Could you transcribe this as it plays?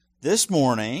This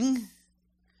morning,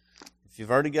 if you've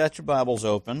already got your Bibles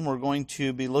open, we're going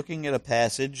to be looking at a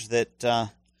passage that,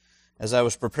 as I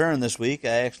was preparing this week,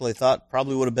 I actually thought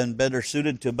probably would have been better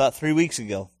suited to about 3 weeks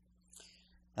ago.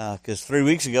 Because 3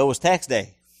 weeks ago was tax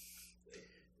day.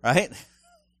 Right?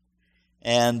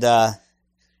 And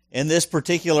in this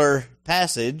particular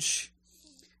passage,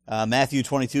 Matthew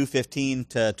 22:15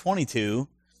 to 22,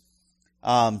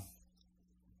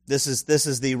 this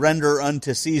is the render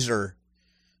unto Caesar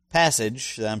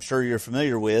passage that I'm sure you're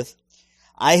familiar with.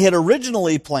 I had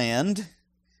originally planned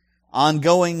on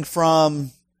going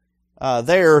from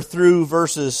there through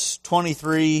verses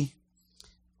 23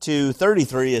 to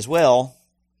 33 as well,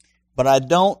 but I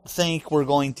don't think we're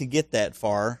going to get that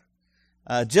far,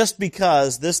 just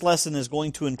because this lesson is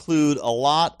going to include a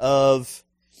lot of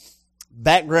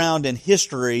background and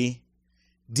history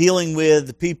dealing with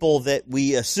the people that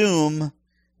we assume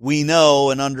we know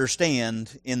and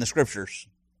understand in the Scriptures.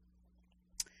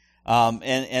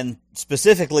 And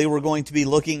specifically, we're going to be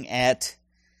looking at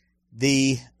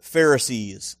the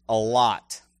Pharisees a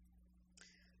lot.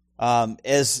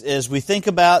 As we think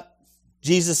about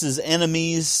Jesus'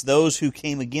 enemies, those who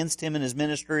came against him in his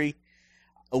ministry,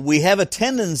 we have a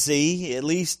tendency, at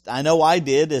least I know I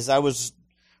did as I was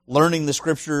learning the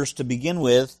Scriptures to begin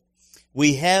with,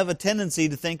 we have a tendency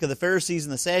to think of the Pharisees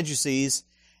and the Sadducees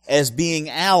as being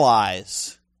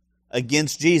allies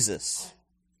against Jesus.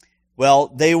 Well,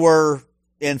 they were,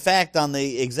 in fact, on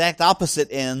the exact opposite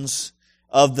ends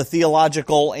of the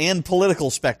theological and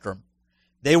political spectrum.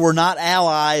 They were not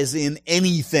allies in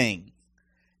anything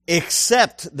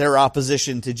except their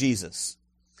opposition to Jesus.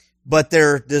 But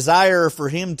their desire for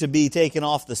him to be taken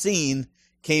off the scene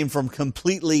came from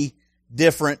completely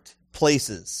different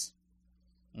places.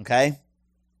 Okay?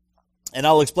 And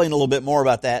I'll explain a little bit more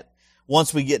about that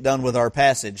once we get done with our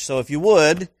passage. So if you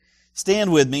would,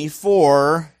 stand with me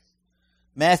for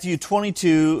Matthew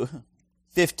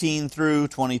 22:15 through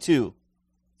 22.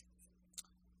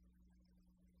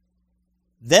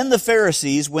 Then the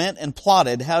Pharisees went and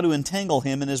plotted how to entangle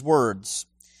him in his words.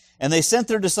 And they sent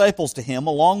their disciples to him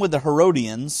along with the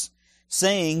Herodians,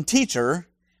 saying, Teacher,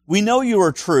 we know you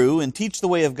are true and teach the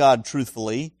way of God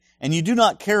truthfully, and you do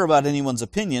not care about anyone's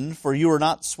opinion, for you are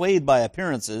not swayed by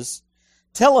appearances.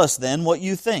 Tell us then what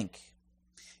you think.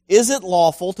 Is it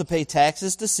lawful to pay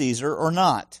taxes to Caesar or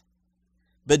not?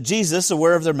 But Jesus,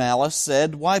 aware of their malice,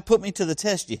 said, Why put me to the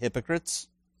test, ye hypocrites?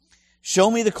 Show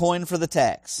me the coin for the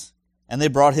tax. And they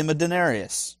brought him a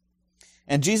denarius.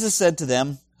 And Jesus said to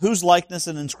them, Whose likeness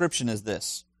and inscription is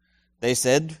this? They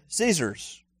said,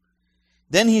 Caesar's.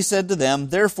 Then he said to them,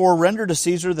 Therefore render to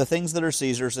Caesar the things that are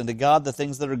Caesar's, and to God the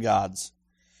things that are God's.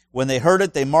 When they heard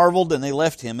it, they marveled, and they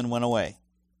left him and went away.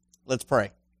 Let's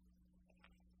pray.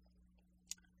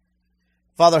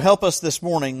 Father, help us this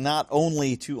morning not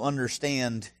only to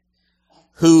understand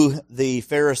who the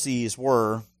Pharisees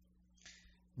were,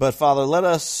 but Father, let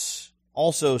us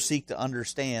also seek to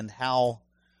understand how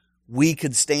we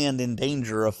could stand in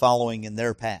danger of following in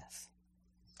their path.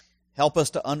 Help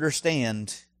us to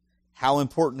understand how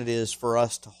important it is for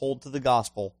us to hold to the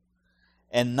gospel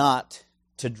and not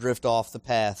to drift off the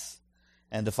path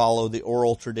and to follow the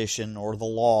oral tradition or the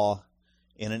law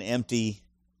in an empty,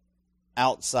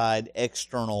 outside,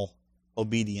 external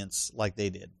obedience like they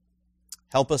did.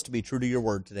 Help us to be true to your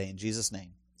word today. In Jesus'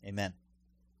 name, amen.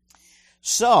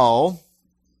 So,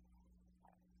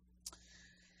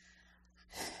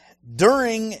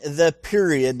 during the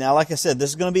period, now like I said, this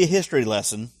is going to be a history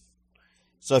lesson.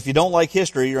 So if you don't like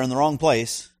history, you're in the wrong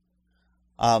place.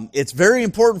 It's very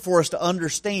important for us to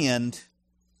understand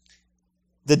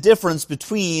the difference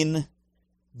between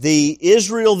the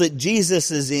Israel that Jesus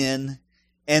is in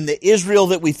and the Israel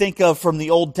that we think of from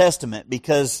the Old Testament,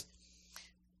 because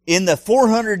in the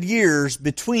 400 years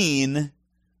between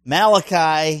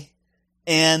Malachi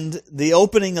and the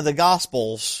opening of the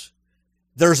Gospels,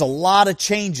 there's a lot of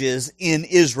changes in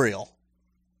Israel.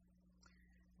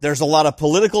 There's a lot of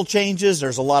political changes,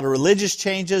 there's a lot of religious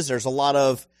changes, there's a lot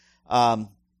of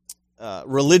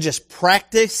religious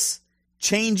practice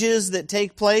changes that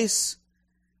take place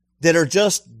that are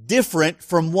just different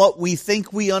from what we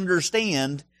think we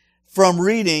understand from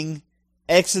reading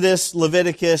Exodus,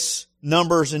 Leviticus,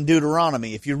 Numbers, and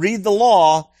Deuteronomy. If you read the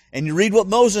law and you read what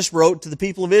Moses wrote to the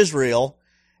people of Israel,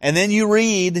 and then you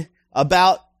read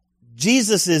about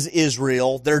Jesus'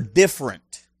 Israel, they're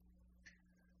different.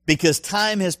 Because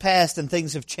time has passed and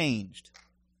things have changed.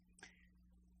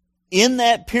 In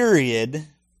that period,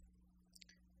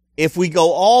 if we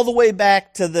go all the way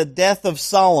back to the death of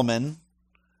Solomon,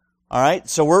 all right,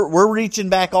 so we're reaching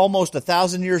back almost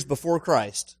 1,000 years before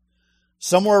Christ.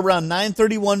 Somewhere around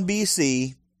 931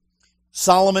 BC,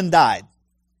 Solomon died,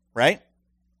 right?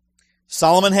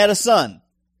 Solomon had a son.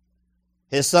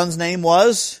 His son's name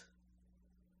was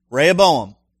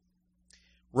Rehoboam.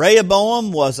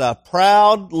 Rehoboam was a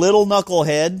proud little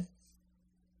knucklehead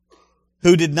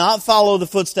who did not follow the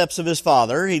footsteps of his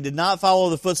father. He did not follow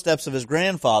the footsteps of his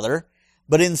grandfather,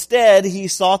 but instead he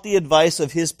sought the advice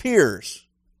of his peers.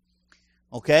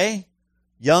 Okay?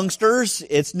 Youngsters,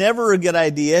 it's never a good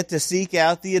idea to seek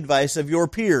out the advice of your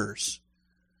peers,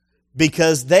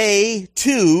 because they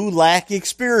too lack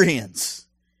experience,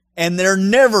 and they're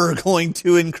never going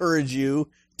to encourage you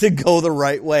to go the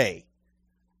right way.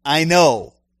 I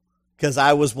know, because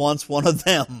I was once one of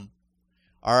them.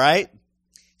 All right?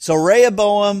 So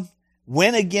Rehoboam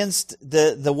went against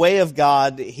the way of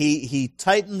God. He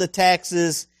tightened the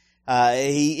taxes.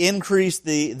 He increased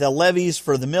the levies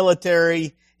for the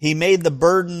military. He made the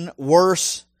burden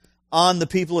worse on the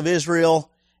people of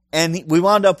Israel. And we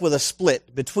wound up with a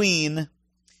split between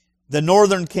the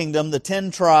northern kingdom, the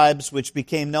 10 tribes, which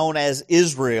became known as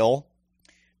Israel,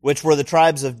 which were the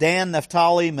tribes of Dan,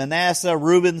 Naphtali, Manasseh,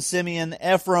 Reuben, Simeon,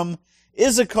 Ephraim,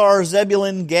 Issachar,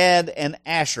 Zebulun, Gad, and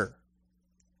Asher.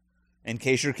 In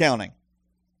case you're counting.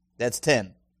 That's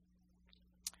 10.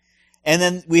 And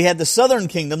then we had the southern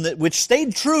kingdom, which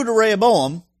stayed true to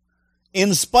Rehoboam,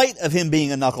 in spite of him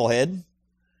being a knucklehead,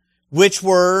 which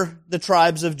were the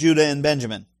tribes of Judah and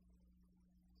Benjamin.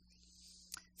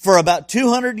 For about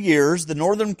 200 years, the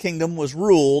northern kingdom was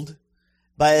ruled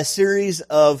by a series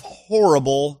of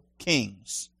horrible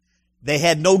kings. They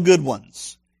had no good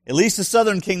ones. At least the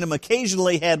southern kingdom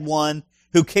occasionally had one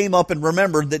who came up and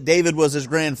remembered that David was his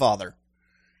grandfather.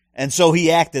 And so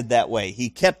he acted that way. He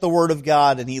kept the word of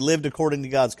God and he lived according to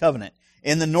God's covenant.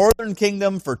 In the northern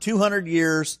kingdom for 200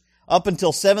 years, up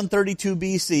until 732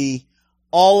 BC,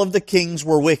 all of the kings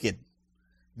were wicked.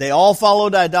 They all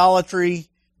followed idolatry.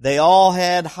 They all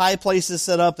had high places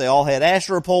set up. They all had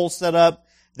Asherah poles set up.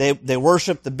 They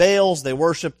worshiped the Baals. They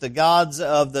worshiped the gods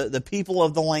of the people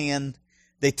of the land.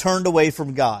 They turned away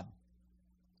from God.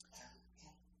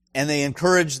 And they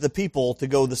encouraged the people to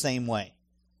go the same way.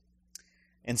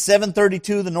 In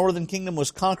 732, the northern kingdom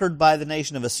was conquered by the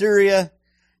nation of Assyria.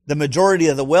 The majority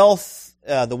of the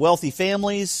wealthy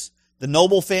families, the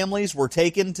noble families, were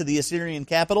taken to the Assyrian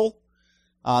capital.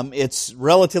 It's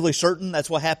relatively certain that's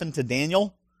what happened to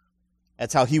Daniel.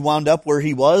 That's how he wound up where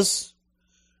he was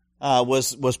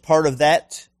part of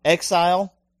that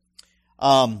exile.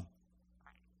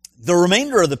 The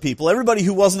remainder of the people, everybody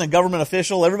who wasn't a government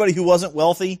official, everybody who wasn't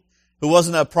wealthy, who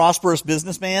wasn't a prosperous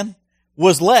businessman,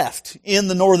 was left in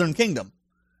the northern kingdom,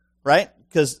 right?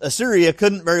 Because Assyria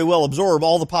couldn't very well absorb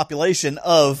all the population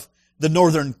of the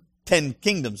northern 10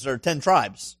 kingdoms, or 10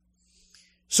 tribes.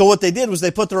 So what they did was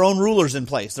they put their own rulers in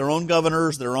place, their own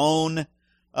governors, their own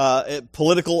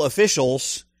political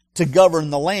officials to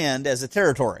govern the land as a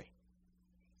territory.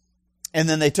 And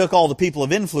then they took all the people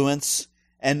of influence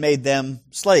and made them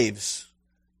slaves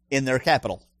in their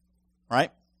capital,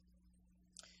 right?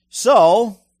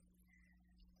 So,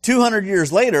 200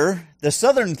 years later, the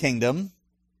southern kingdom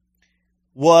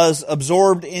was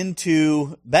absorbed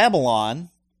into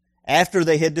Babylon after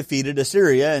they had defeated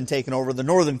Assyria and taken over the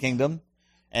northern kingdom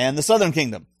and the southern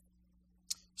kingdom.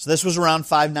 So this was around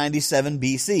 597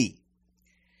 BC.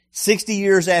 60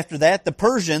 years after that, the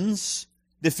Persians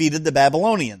defeated the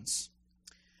Babylonians.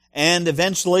 And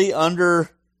eventually, under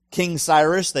King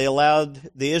Cyrus, they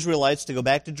allowed the Israelites to go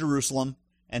back to Jerusalem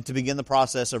and to begin the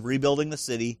process of rebuilding the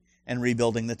city and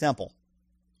rebuilding the temple.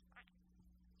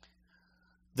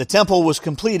 The temple was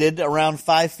completed around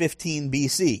 515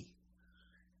 BC.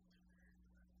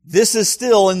 This is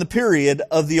still in the period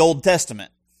of the Old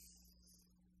Testament,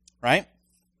 right?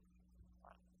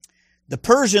 The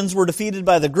Persians were defeated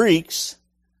by the Greeks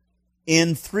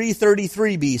in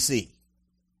 333 BC.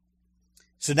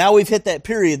 So now we've hit that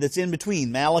period that's in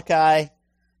between Malachi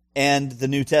and the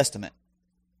New Testament.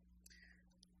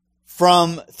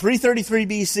 From 333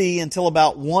 BC until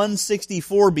about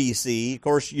 164 BC, of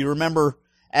course, you remember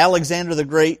Alexander the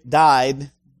Great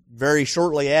died very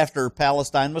shortly after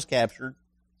Palestine was captured.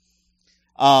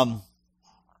 The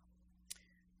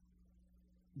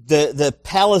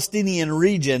Palestinian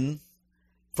region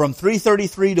from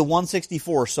 333 to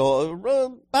 164, so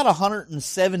about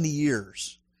 170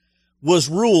 years, was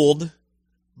ruled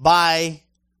by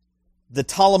the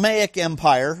Ptolemaic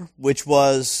Empire, which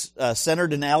was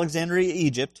centered in Alexandria,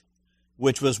 Egypt,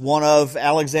 which was one of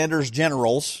Alexander's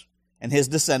generals and his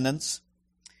descendants,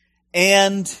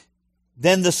 and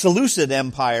then the Seleucid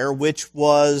Empire, which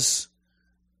was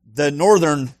the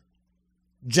northern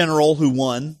general who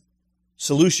won,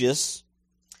 Seleucus,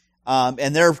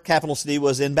 and their capital city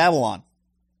was in Babylon.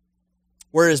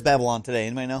 Where is Babylon today?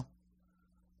 Anybody know?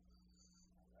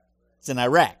 It's in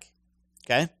Iraq.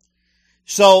 Okay?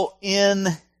 So in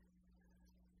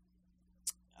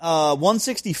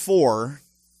 164,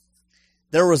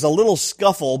 there was a little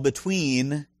scuffle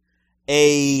between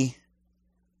a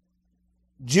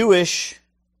Jewish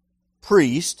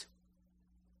priest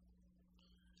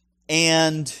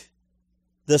and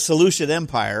the Seleucid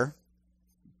Empire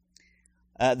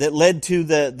that led to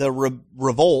the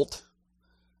revolt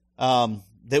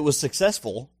that was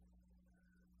successful.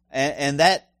 And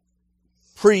that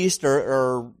priest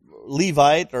or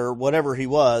Levite or whatever he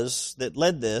was that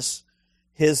led this,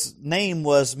 his name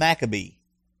was Maccabee,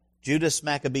 Judas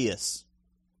Maccabeus.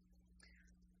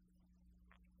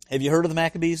 Have you heard of the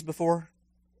Maccabees before?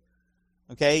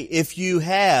 Okay, if you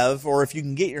have, or if you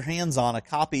can get your hands on a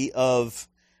copy of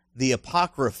the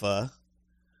Apocrypha,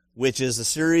 which is a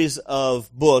series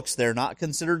of books, they're not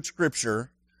considered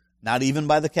scripture, not even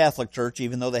by the Catholic Church,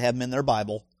 even though they have them in their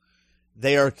Bible.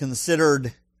 They are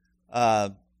considered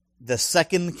the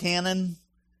second canon.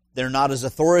 They're not as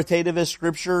authoritative as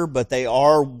scripture, but they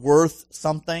are worth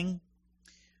something.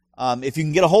 If you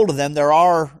can get a hold of them, there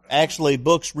are actually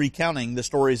books recounting the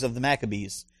stories of the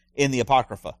Maccabees in the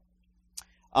Apocrypha.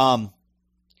 But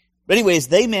anyways,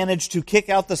 they managed to kick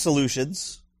out the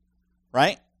Seleucids,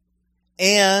 right?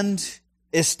 And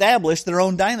establish their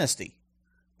own dynasty,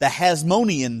 the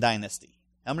Hasmonean dynasty.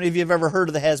 How many of you have ever heard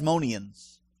of the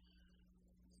Hasmoneans?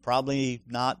 Probably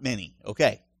not many.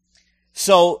 Okay.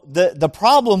 So the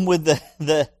problem with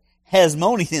the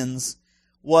Hasmoneans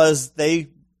was it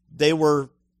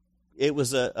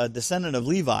was a descendant of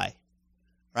Levi,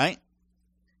 right?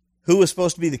 Who was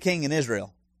supposed to be the king in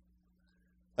Israel?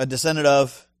 A descendant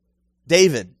of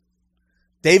David.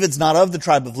 David's not of the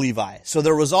tribe of Levi. So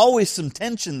there was always some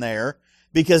tension there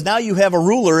because now you have a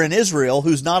ruler in Israel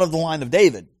who's not of the line of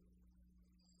David.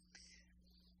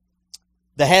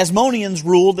 The Hasmoneans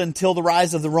ruled until the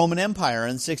rise of the Roman Empire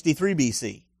in 63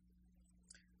 BC.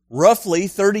 Roughly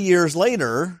 30 years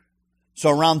later,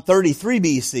 so around 33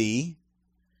 BC,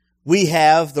 we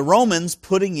have the Romans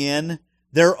putting in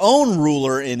their own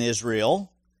ruler in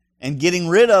Israel and getting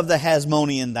rid of the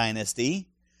Hasmonean dynasty.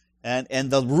 And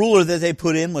the ruler that they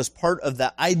put in was part of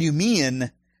the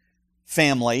Idumean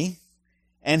family,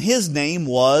 and his name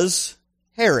was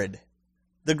Herod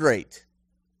the Great.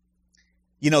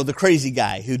 You know, the crazy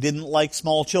guy who didn't like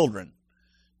small children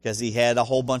because he had a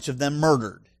whole bunch of them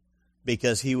murdered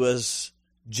because he was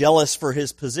jealous for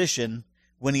his position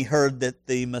when he heard that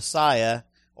the Messiah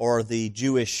or the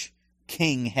Jewish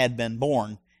king had been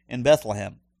born in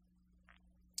Bethlehem.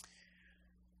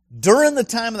 During the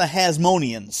time of the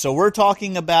Hasmoneans, so we're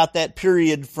talking about that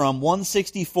period from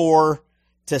 164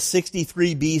 to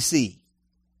 63 BC,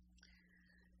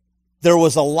 there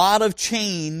was a lot of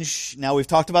change. Now, we've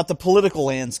talked about the political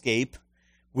landscape.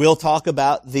 We'll talk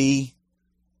about the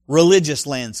religious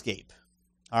landscape.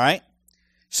 All right?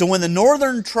 So when the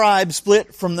northern tribes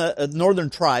split from the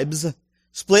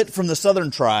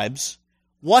southern tribes,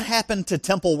 what happened to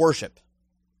temple worship?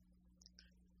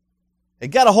 It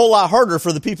got a whole lot harder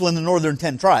for the people in the northern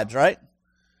 10 tribes, right?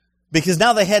 Because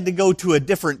now they had to go to a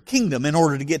different kingdom in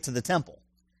order to get to the temple.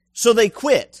 So they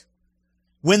quit.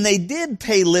 When they did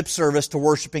pay lip service to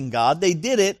worshiping God, they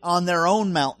did it on their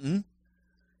own mountain,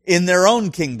 in their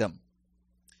own kingdom.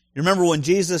 You remember when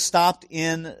Jesus stopped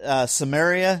in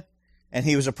Samaria and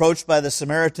he was approached by the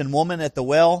Samaritan woman at the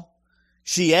well?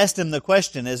 She asked him the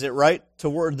question, is it right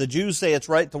the Jews say it's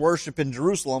right to worship in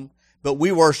Jerusalem, but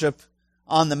we worship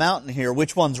on the mountain here.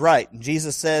 Which one's right? And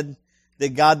Jesus said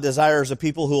that God desires a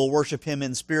people who will worship Him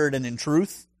in spirit and in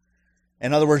truth.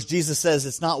 In other words, Jesus says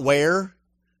it's not where,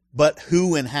 but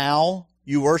who and how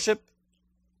you worship.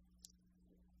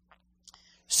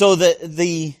 So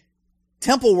the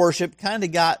temple worship kind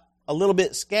of got a little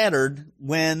bit scattered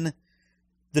when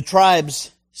the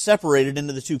tribes separated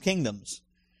into the two kingdoms.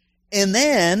 And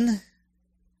then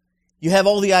you have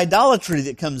all the idolatry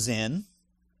that comes in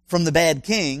from the bad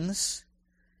kings.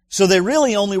 So they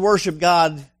really only worship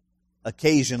God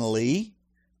occasionally,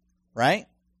 right?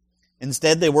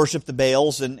 Instead, they worship the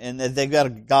Baals, and they've got a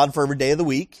god for every day of the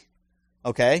week,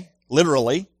 okay?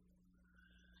 Literally.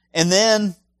 And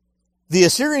then the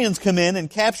Assyrians come in and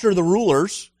capture the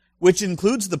rulers, which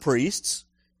includes the priests,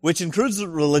 which includes the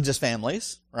religious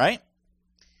families, right?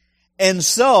 And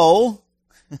so,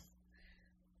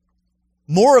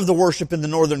 more of the worship in the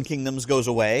northern kingdoms goes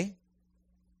away.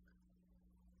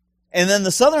 And then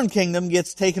the southern kingdom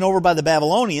gets taken over by the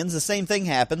Babylonians. The same thing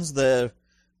happens. The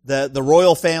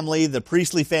royal family, the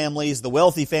priestly families, the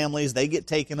wealthy families, they get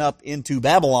taken up into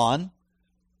Babylon.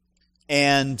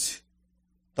 And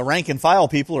the rank and file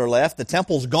people are left. The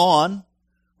temple's gone.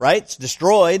 right? It's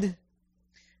destroyed.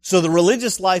 So the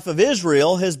religious life of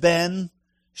Israel has been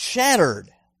shattered.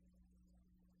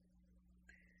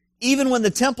 Even when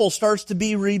the temple starts to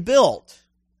be rebuilt,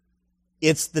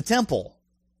 it's the temple.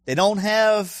 They don't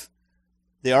have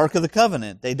the Ark of the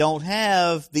Covenant. They don't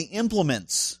have the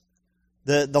implements,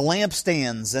 the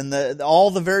lampstands, and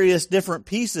all the various different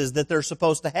pieces that they're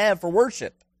supposed to have for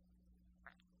worship.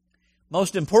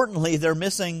 Most importantly, they're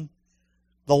missing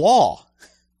the law.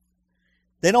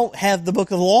 They don't have the book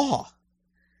of the law,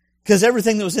 because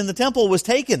everything that was in the temple was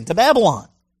taken to Babylon.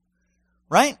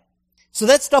 Right? So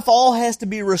that stuff all has to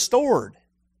be restored.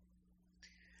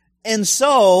 And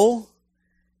so,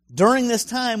 during this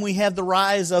time, we have the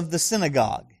rise of the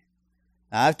synagogue.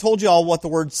 Now, I've told you all what the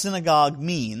word synagogue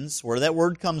means, where that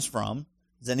word comes from.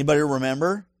 Does anybody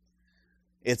remember?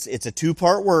 It's a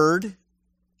two-part word.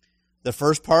 The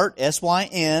first part,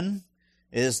 S-Y-N,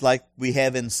 is like we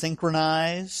have in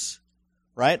synchronize,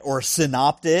 right? Or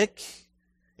synoptic.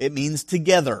 It means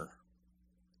together.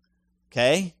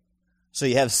 Okay? So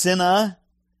you have syna,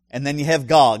 and then you have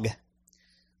gog.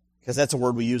 Because that's a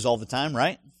word we use all the time,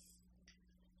 right?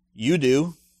 You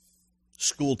do,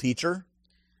 school teacher.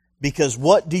 Because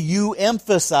what do you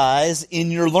emphasize in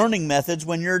your learning methods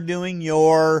when you're doing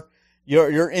your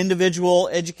individual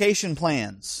education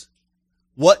plans?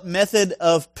 What method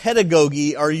of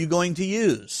pedagogy are you going to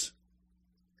use?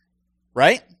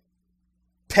 Right?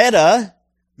 Peda,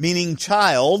 meaning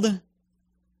child.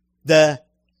 The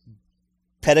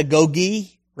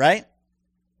pedagogy, right,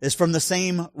 is from the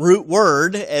same root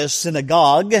word as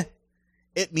synagogue.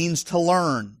 It means to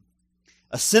learn.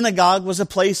 A synagogue was a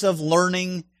place of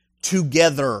learning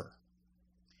together.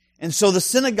 And so the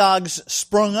synagogues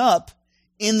sprung up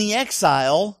in the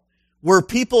exile, where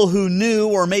people who knew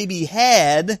or maybe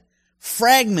had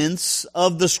fragments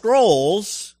of the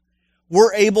scrolls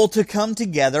were able to come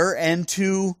together and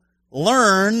to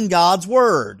learn God's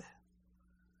Word.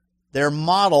 Their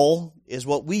model is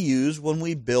what we use when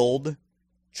we build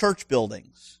church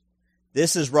buildings.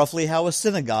 This is roughly how a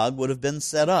synagogue would have been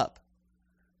set up.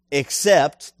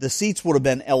 Except the seats would have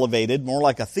been elevated, more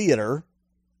like a theater,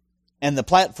 and the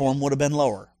platform would have been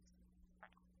lower.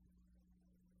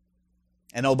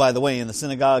 And oh, by the way, in the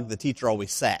synagogue, the teacher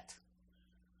always sat.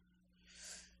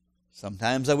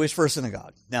 Sometimes I wish for a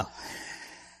synagogue. No.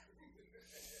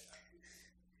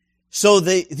 So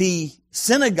the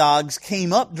synagogues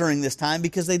came up during this time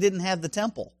because they didn't have the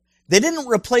temple. They didn't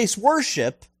replace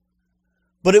worship,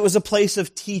 but it was a place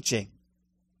of teaching.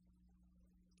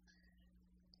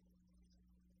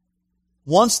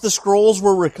 Once the scrolls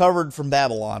were recovered from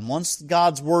Babylon, once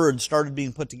God's Word started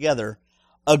being put together,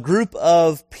 a group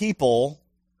of people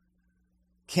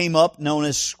came up known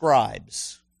as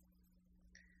scribes.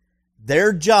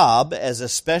 Their job, as a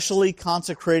specially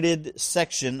consecrated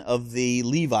section of the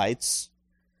Levites,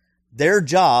 their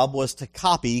job was to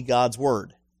copy God's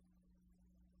Word.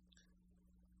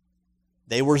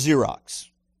 They were Xerox.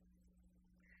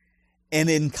 And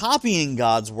in copying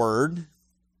God's Word,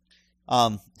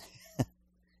 any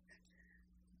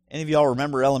of y'all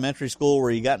remember elementary school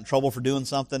where you got in trouble for doing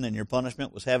something and your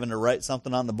punishment was having to write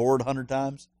something on the board 100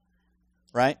 times?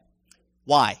 Right?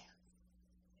 Why?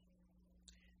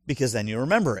 Because then you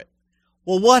remember it.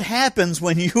 Well, what happens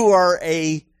when you are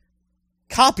a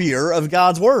copier of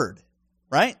God's Word?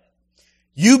 Right?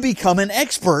 You become an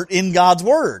expert in God's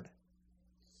Word.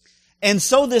 And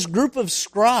so this group of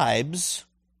scribes,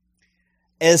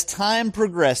 as time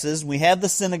progresses, we have the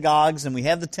synagogues and we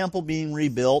have the temple being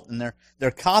rebuilt, and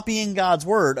they're copying God's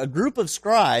Word. A group of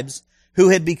scribes who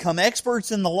had become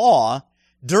experts in the law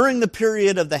during the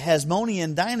period of the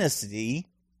Hasmonean dynasty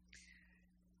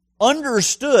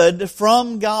understood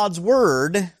from God's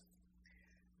Word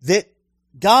that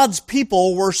God's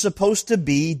people were supposed to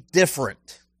be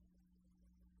different.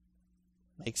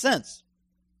 Makes sense.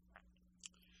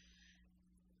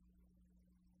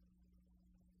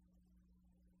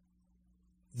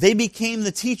 They became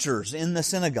the teachers in the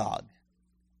synagogue.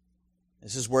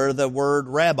 This is where the word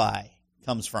rabbi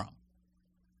comes from,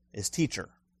 is teacher.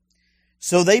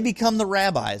 So they become the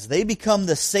rabbis. They become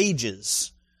the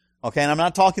sages. Okay, and I'm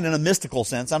not talking in a mystical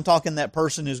sense. I'm talking that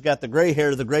person who's got the gray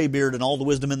hair, the gray beard, and all the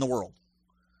wisdom in the world.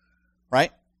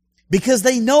 Right? Because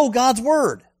they know God's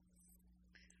Word.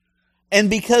 And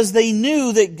because they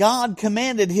knew that God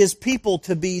commanded His people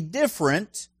to be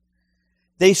different,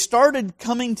 they started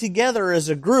coming together as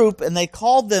a group, and they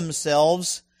called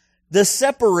themselves the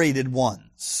separated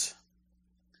ones.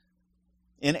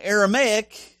 In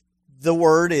Aramaic, the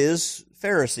word is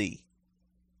Pharisee.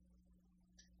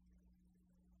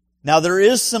 Now, there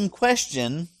is some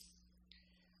question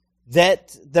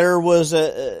that there was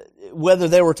whether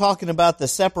they were talking about the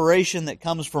separation that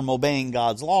comes from obeying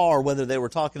God's law, or whether they were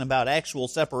talking about actual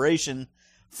separation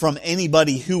from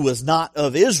anybody who was not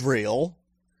of Israel,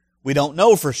 we don't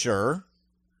know for sure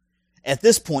at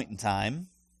this point in time.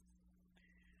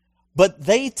 But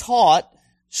they taught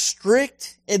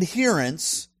strict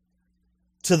adherence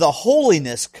to the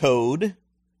holiness code,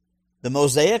 the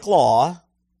Mosaic law,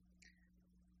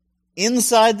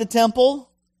 inside the temple,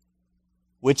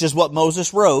 which is what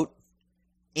Moses wrote,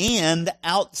 and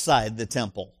outside the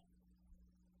temple.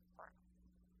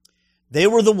 They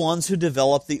were the ones who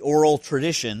developed the oral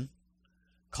tradition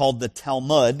called the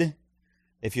Talmud,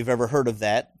 if you've ever heard of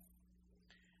that,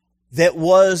 that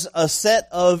was a set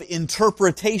of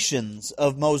interpretations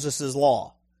of Moses'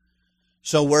 law.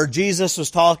 So where Jesus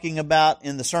was talking about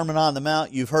in the Sermon on the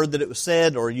Mount, you've heard that it was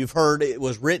said, or you've heard it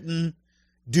was written,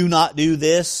 do not do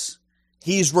this.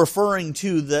 He's referring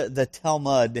to the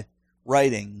Talmud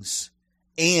writings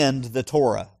and the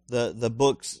Torah, the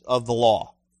books of the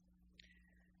law.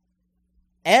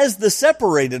 As the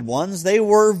separated ones, they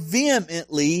were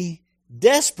vehemently,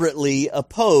 desperately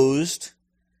opposed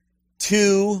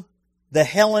to the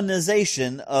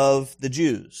Hellenization of the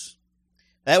Jews.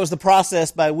 That was the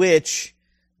process by which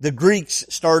the Greeks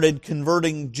started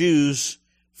converting Jews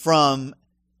from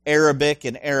Arabic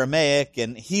and Aramaic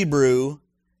and Hebrew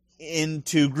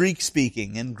into Greek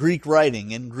speaking and Greek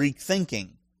writing and Greek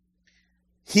thinking.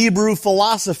 Hebrew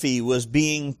philosophy was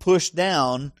being pushed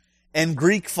down, and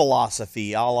Greek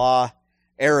philosophy, a la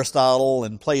Aristotle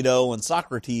and Plato and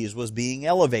Socrates, was being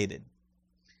elevated.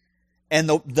 And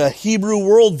the Hebrew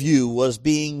worldview was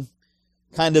being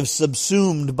kind of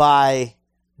subsumed by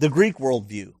the Greek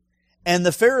worldview. And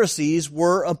the Pharisees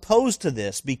were opposed to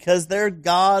this because they're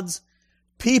God's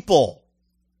people.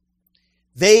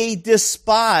 They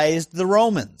despised the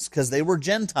Romans because they were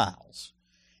Gentiles.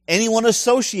 Anyone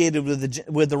associated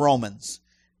with the Romans,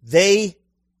 they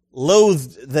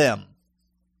loathed them.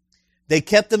 They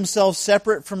kept themselves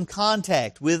separate from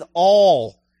contact with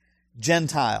all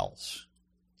Gentiles.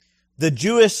 The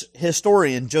Jewish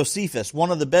historian Josephus,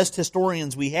 one of the best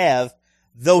historians we have,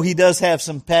 though he does have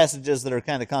some passages that are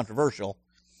kind of controversial,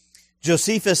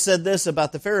 Josephus said this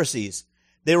about the Pharisees.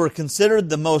 They were considered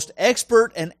the most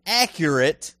expert and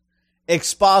accurate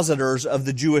expositors of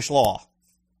the Jewish law.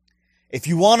 If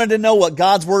you wanted to know what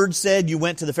God's Word said, you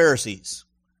went to the Pharisees.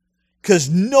 Because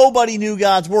nobody knew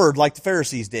God's Word like the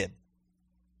Pharisees did.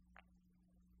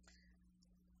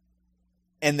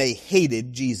 And they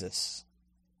hated Jesus.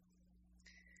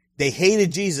 They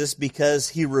hated Jesus because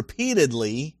he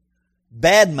repeatedly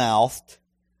badmouthed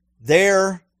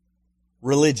their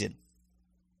religion.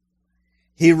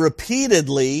 He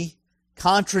repeatedly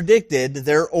contradicted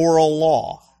their oral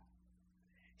law.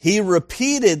 He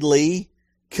repeatedly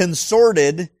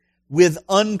consorted with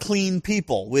unclean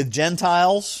people, with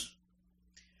Gentiles,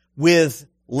 with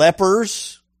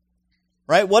lepers.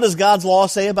 Right? What does God's law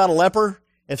say about a leper?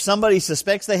 If somebody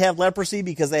suspects they have leprosy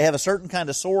because they have a certain kind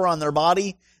of sore on their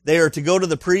body, they are to go to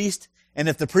the priest, and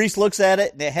if the priest looks at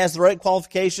it and it has the right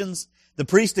qualifications, the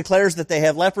priest declares that they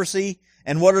have leprosy,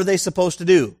 and what are they supposed to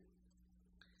do?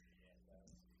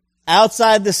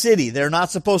 Outside the city, they're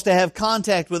not supposed to have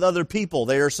contact with other people.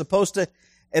 They are supposed to,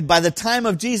 and by the time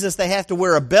of Jesus, they have to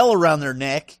wear a bell around their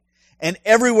neck, and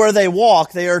everywhere they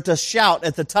walk, they are to shout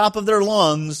at the top of their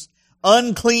lungs,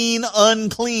 unclean,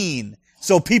 unclean,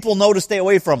 so people know to stay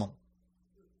away from them.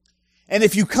 And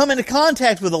if you come into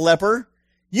contact with a leper,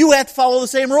 you have to follow the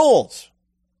same rules.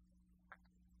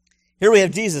 Here we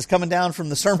have Jesus coming down from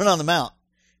the Sermon on the Mount.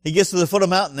 He gets to the foot of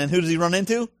the mountain, and who does he run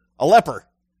into? A leper.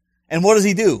 And what does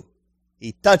he do?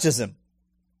 He touches him.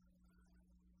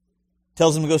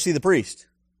 Tells him to go see the priest.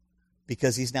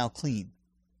 Because he's now clean.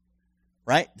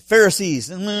 Right? Pharisees,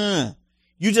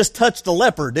 you just touched a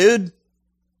leper, dude.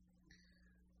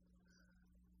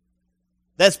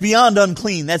 That's beyond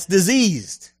unclean. That's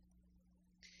diseased.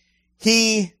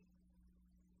 He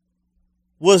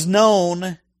was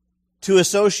known to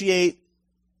associate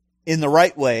in the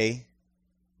right way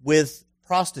with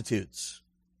prostitutes.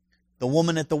 The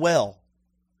woman at the well,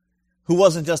 who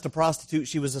wasn't just a prostitute,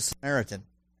 she was a Samaritan.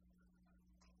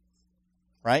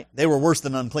 Right? They were worse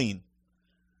than unclean.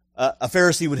 A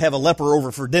Pharisee would have a leper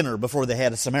over for dinner before they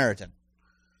had a Samaritan.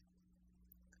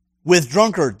 With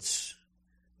drunkards,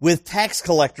 with tax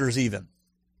collectors even.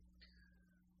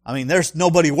 I mean, there's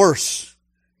nobody worse,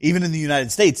 even in the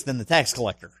United States, than the tax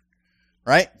collector.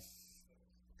 Right?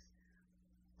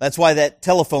 That's why that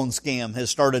telephone scam has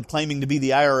started claiming to be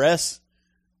the IRS,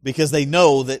 because they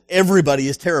know that everybody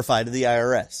is terrified of the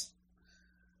IRS.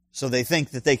 So they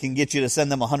think that they can get you to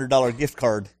send them a $100 gift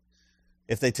card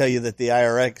if they tell you that the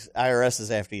IRS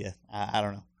is after you. I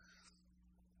don't know.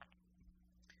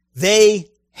 They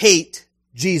hate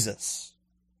Jesus.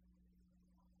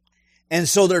 And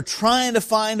so they're trying to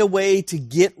find a way to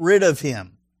get rid of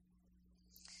him.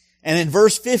 And in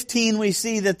verse 15 we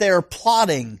see that they are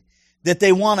plotting, that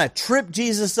they want to trip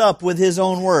Jesus up with his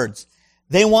own words.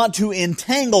 They want to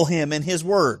entangle him in his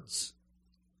words.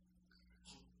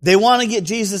 They want to get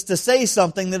Jesus to say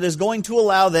something that is going to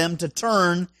allow them to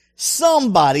turn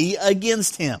somebody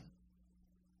against him.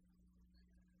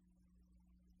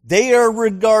 They are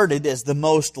regarded as the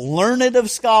most learned of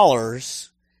scholars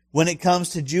when it comes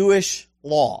to Jewish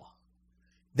law.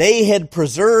 They had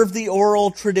preserved the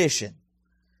oral tradition,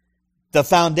 the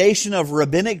foundation of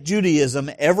rabbinic Judaism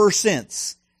ever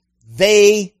since.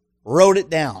 They wrote it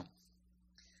down.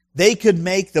 They could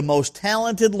make the most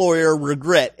talented lawyer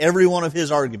regret every one of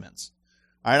his arguments.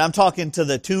 All right, I'm talking to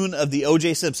the tune of the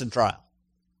O.J. Simpson trial.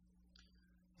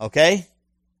 Okay?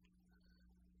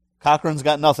 Cochran's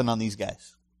got nothing on these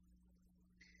guys.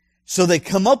 So they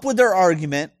come up with their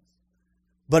argument,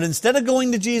 but instead of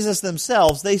going to Jesus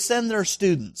themselves, they send their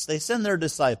students. They send their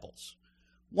disciples.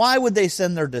 Why would they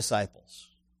send their disciples?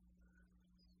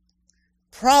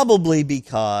 Probably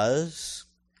because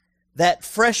that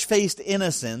fresh-faced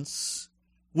innocence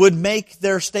would make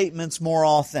their statements more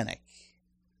authentic.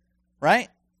 Right?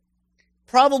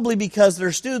 Probably because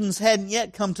their students hadn't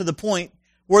yet come to the point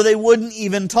where they wouldn't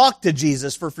even talk to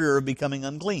Jesus for fear of becoming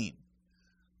unclean.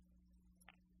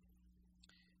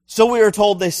 So we are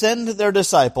told they send their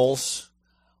disciples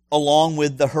along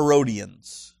with the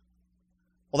Herodians.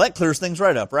 Well, that clears things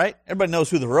right up, right? Everybody knows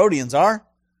who the Herodians are.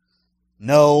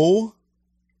 No.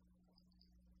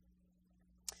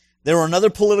 They were another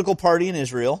political party in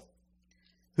Israel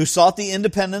who sought the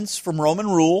independence from Roman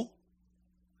rule.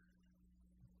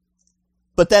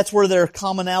 But that's where their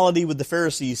commonality with the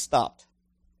Pharisees stopped.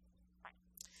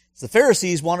 So the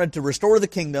Pharisees wanted to restore the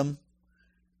kingdom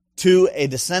to a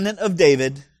descendant of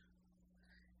David,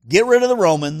 get rid of the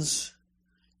Romans,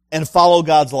 and follow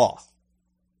God's law.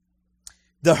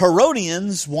 The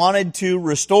Herodians wanted to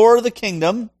restore the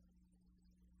kingdom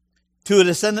to a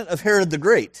descendant of Herod the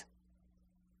Great,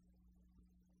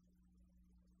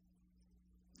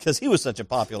 because he was such a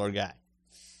popular guy.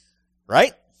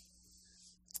 Right?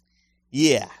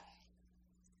 Yeah.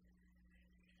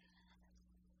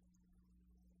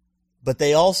 But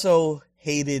they also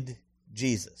hated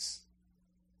Jesus.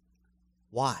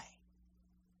 Why?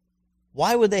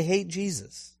 Why would they hate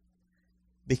Jesus?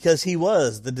 Because he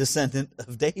was the descendant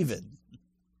of David.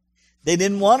 They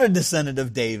didn't want a descendant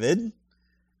of David.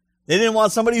 They didn't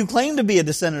want somebody who claimed to be a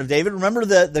descendant of David. Remember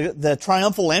the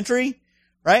triumphal entry,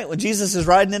 right? When Jesus is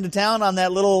riding into town on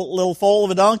that little foal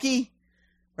of a donkey,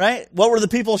 right? What were the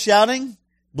people shouting?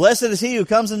 Blessed is he who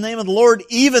comes in the name of the Lord,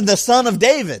 even the Son of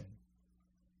David.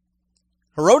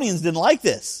 Herodians didn't like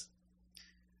this,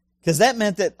 because that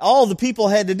meant that all the people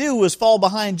had to do was fall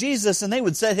behind Jesus and they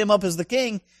would set him up as the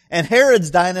king, and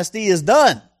Herod's dynasty is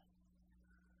done.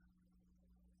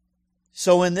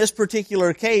 So in this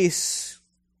particular case,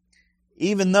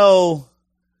 even though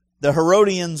the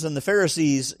Herodians and the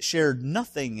Pharisees shared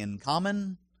nothing in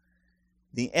common,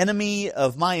 the enemy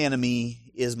of my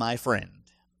enemy is my friend.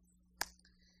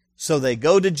 So they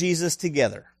go to Jesus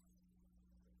together.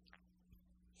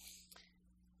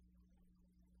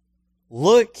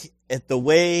 Look at the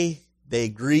way they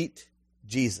greet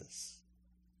Jesus.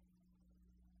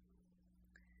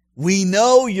 We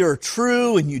know you're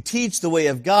true and you teach the way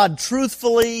of God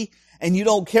truthfully, and you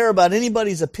don't care about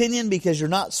anybody's opinion because you're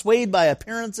not swayed by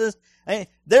appearances.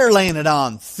 They're laying it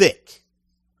on thick.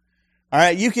 All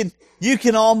right, you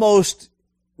can almost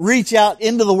reach out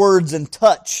into the words and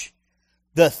touch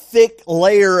the thick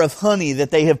layer of honey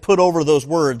that they have put over those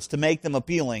words to make them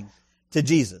appealing to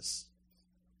Jesus.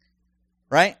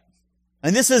 Right?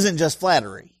 And this isn't just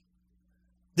flattery.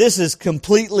 This is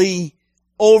completely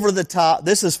over the top.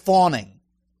 This is fawning.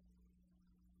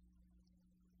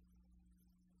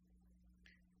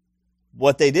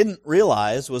 What they didn't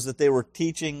realize was that they were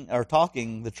teaching or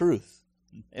talking the truth.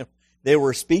 They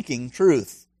were speaking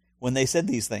truth when they said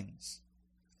these things.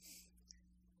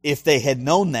 If they had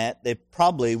known that, they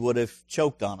probably would have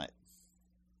choked on it.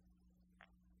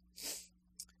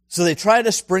 So they try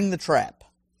to spring the trap.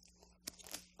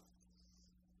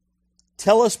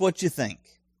 Tell us what you think.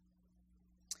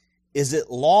 Is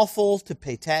it lawful to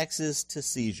pay taxes to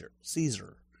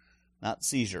Caesar, not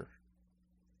seizure?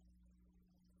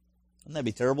 Wouldn't that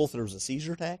be terrible if there was a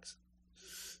seizure tax?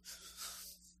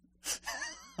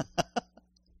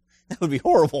 That would be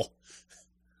horrible.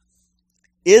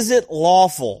 Is it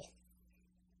lawful?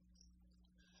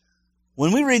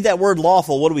 When we read that word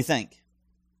lawful, what do we think?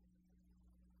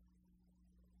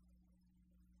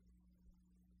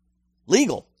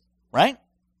 Legal. Right?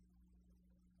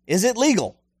 Is it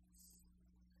legal?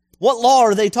 What law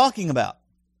are they talking about?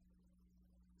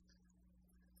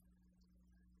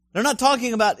 They're not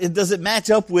talking about, does it match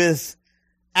up with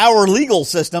our legal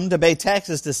system to pay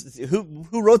taxes to,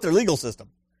 who wrote their legal system?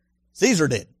 Caesar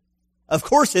did. Of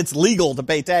course it's legal to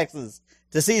pay taxes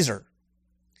to Caesar.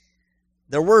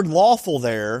 The word lawful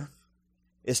there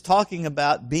is talking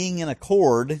about being in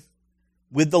accord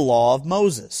with the law of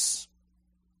Moses.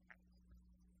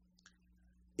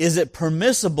 Is it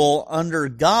permissible under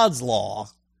God's law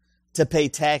to pay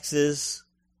taxes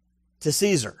to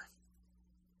Caesar?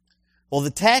 Well, the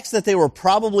tax that they were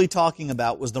probably talking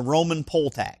about was the Roman poll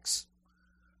tax,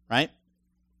 right?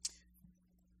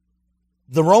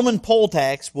 The Roman poll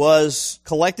tax was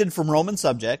collected from Roman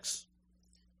subjects,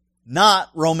 not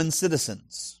Roman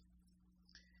citizens.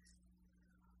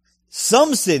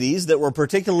 Some cities that were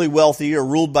particularly wealthy or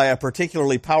ruled by a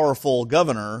particularly powerful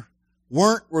governor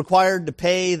weren't required to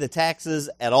pay the taxes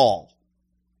at all.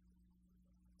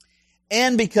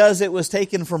 And because it was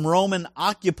taken from Roman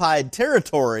occupied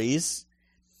territories,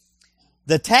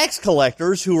 the tax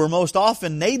collectors, who were most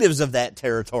often natives of that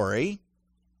territory,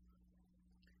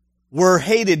 were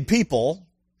hated people,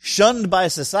 shunned by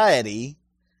society,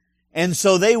 and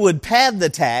so they would pad the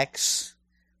tax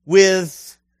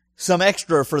with some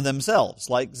extra for themselves,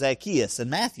 like Zacchaeus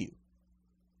and Matthew.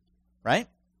 Right?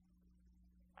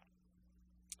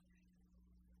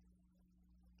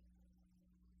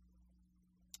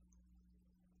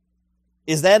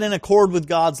 Is that in accord with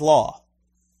God's law?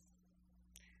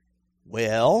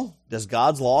 Well, does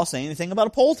God's law say anything about a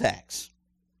poll tax?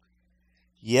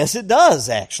 Yes, it does,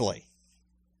 actually.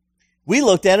 We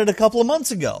looked at it a couple of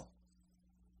months ago.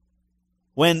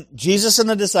 When Jesus and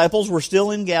the disciples were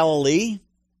still in Galilee,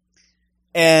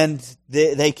 and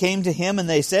they came to him and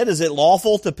they said, is it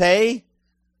lawful to pay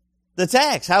the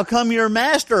tax? How come your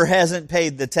master hasn't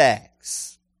paid the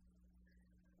tax?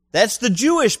 That's the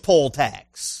Jewish poll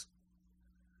tax.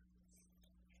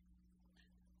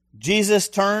 Jesus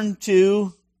turned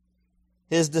to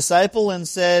his disciple and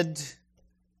said,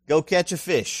 go catch a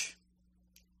fish.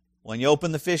 When you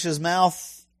open the fish's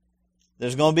mouth,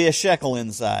 there's going to be a shekel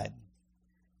inside.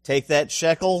 Take that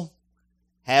shekel,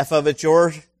 half of it's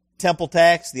your temple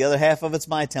tax, the other half of it's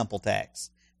my temple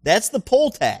tax. That's the poll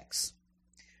tax.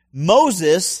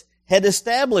 Moses had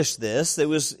established this. It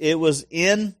was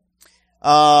in,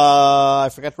 I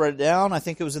forgot to write it down. I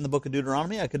think it was in the book of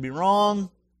Deuteronomy. I could be wrong.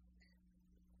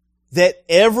 That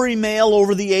every male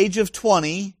over the age of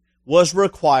 20 was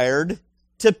required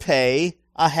to pay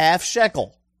a half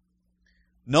shekel.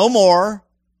 No more,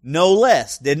 no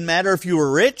less. Didn't matter if you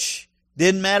were rich.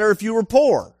 Didn't matter if you were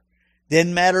poor.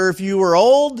 Didn't matter if you were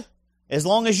old. As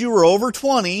long as you were over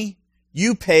 20,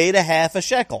 you paid a half a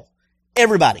shekel.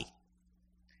 Everybody.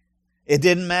 It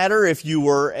didn't matter if you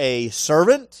were a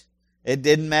servant. It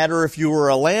didn't matter if you were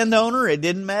a landowner. It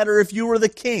didn't matter if you were the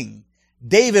king.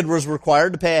 David was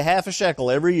required to pay a half a shekel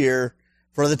every year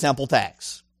for the temple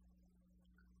tax.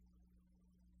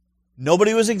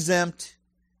 Nobody was exempt,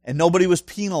 and nobody was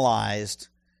penalized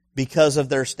because of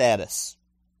their status.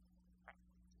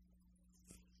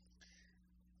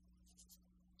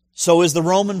 So is the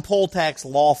Roman poll tax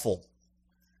lawful?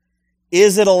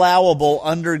 Is it allowable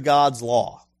under God's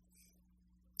law?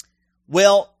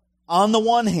 Well, on the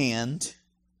one hand,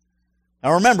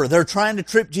 now remember, they're trying to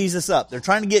trip Jesus up. They're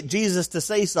trying to get Jesus to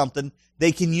say something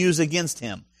they can use against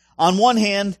him. On one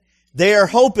hand, they are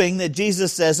hoping that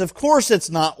Jesus says, of course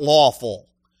it's not lawful.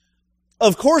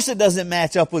 Of course it doesn't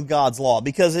match up with God's law,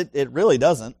 because it really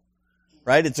doesn't.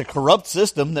 Right? It's a corrupt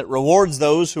system that rewards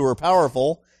those who are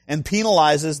powerful and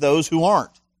penalizes those who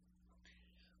aren't.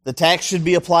 The tax should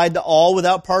be applied to all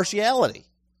without partiality.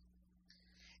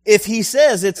 If he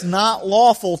says it's not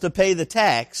lawful to pay the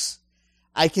tax,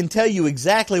 I can tell you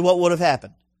exactly what would have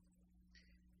happened.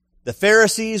 The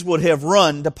Pharisees would have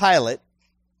run to Pilate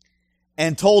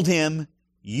and told him,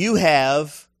 you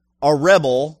have a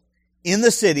rebel in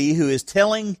the city who is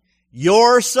telling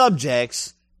your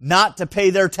subjects not to pay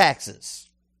their taxes.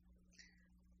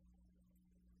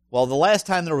 Well, the last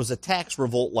time there was a tax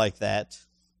revolt like that,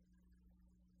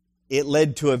 it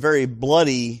led to a very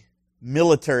bloody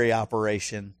military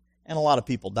operation, and a lot of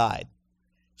people died.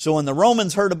 So when the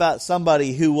Romans heard about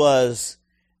somebody who was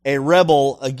a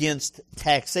rebel against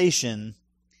taxation,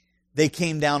 they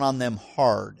came down on them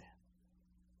hard.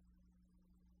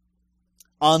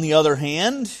 On the other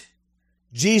hand,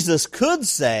 Jesus could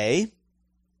say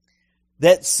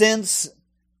that since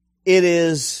it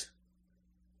is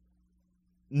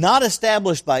not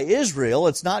established by Israel,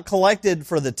 it's not collected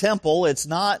for the temple, it's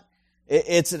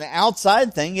an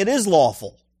outside thing, it is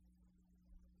lawful.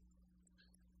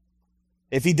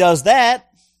 If he does that,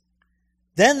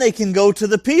 then they can go to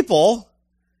the people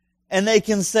and they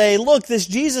can say, look, this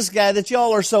Jesus guy that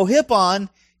y'all are so hip on,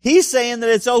 he's saying that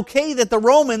it's okay that the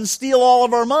Romans steal all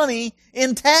of our money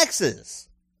in taxes.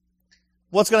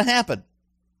 What's going to happen?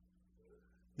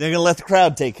 They're going to let the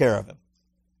crowd take care of him.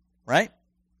 Right?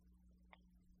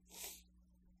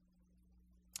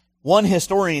 One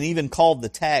historian even called the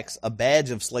tax a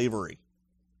badge of slavery.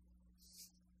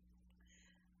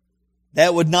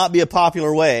 That would not be a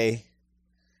popular way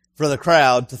for the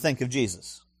crowd to think of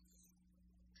Jesus.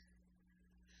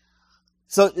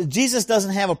 So Jesus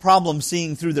doesn't have a problem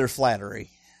seeing through their flattery,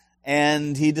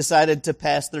 and he decided to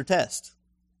pass their test.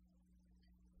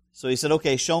 So he said,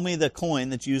 okay, show me the coin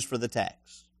that's used for the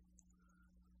tax.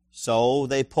 So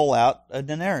they pull out a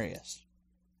denarius.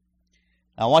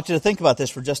 Now, I want you to think about this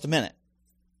for just a minute.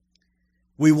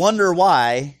 We wonder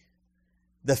why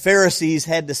the Pharisees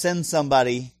had to send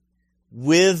somebody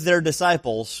with their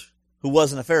disciples who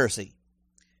wasn't a Pharisee.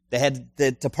 They had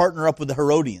to partner up with the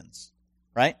Herodians,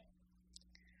 right?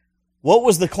 What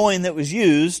was the coin that was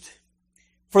used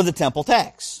for the temple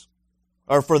tax?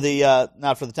 Or for the,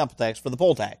 not for the temple tax, for the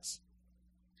poll tax.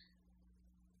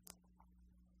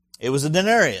 It was a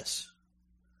denarius.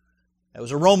 That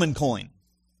was a Roman coin.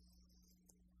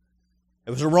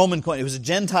 It was a Roman coin. It was a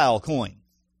Gentile coin.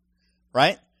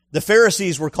 Right? The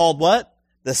Pharisees were called what?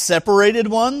 The separated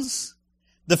ones.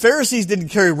 The Pharisees didn't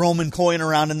carry Roman coin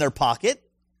around in their pocket.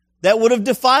 That would have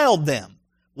defiled them.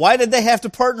 Why did they have to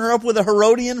partner up with a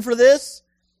Herodian for this?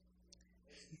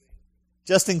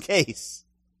 Just in case.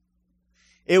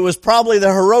 It was probably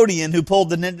the Herodian who pulled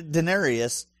the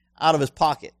denarius out of his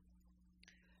pocket.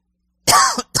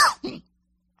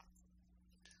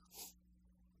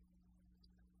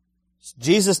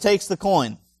 Jesus takes the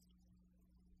coin.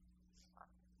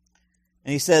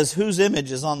 And he says, whose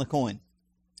image is on the coin?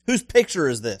 Whose picture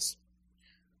is this?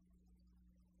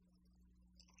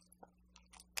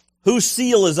 Whose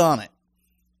seal is on it?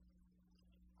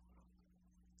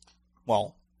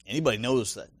 Well, anybody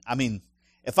knows that. I mean,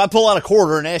 if I pull out a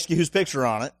quarter and ask you whose picture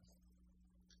on it,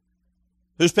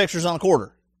 whose picture's on a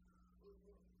quarter?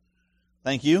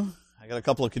 Thank you. I got a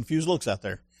couple of confused looks out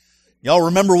there. Y'all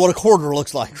remember what a quarter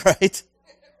looks like, right?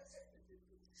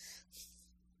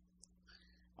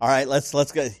 All right, let's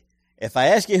go. If I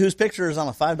ask you whose picture is on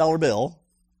a $5 bill,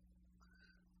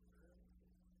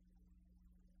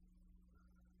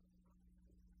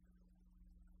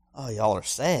 oh, y'all are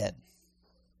sad.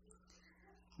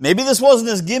 Maybe this wasn't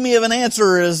as gimme of an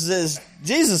answer as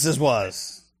Jesus's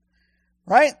was.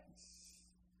 Right?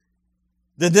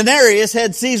 The denarius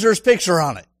had Caesar's picture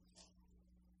on it.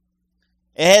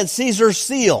 It had Caesar's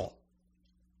seal.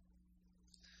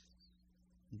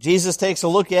 Jesus takes a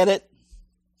look at it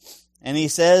and he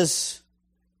says,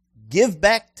 give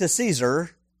back to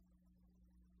Caesar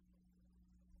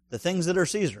the things that are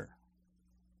Caesar.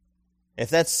 If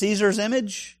that's Caesar's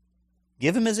image,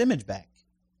 give him his image back.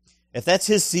 If that's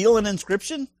his seal and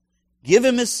inscription, give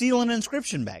him his seal and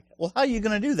inscription back. Well, how are you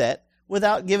going to do that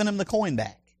without giving him the coin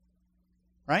back?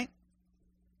 Right?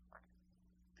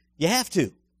 You have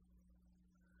to.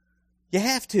 You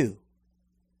have to.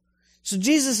 So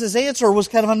Jesus' answer was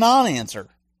kind of a non-answer.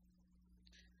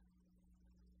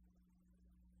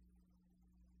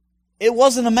 It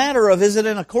wasn't a matter of, is it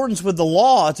in accordance with the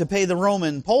law to pay the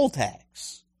Roman poll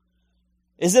tax?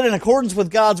 Is it in accordance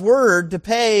with God's word to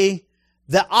pay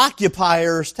the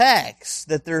occupier's tax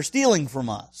that they're stealing from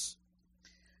us?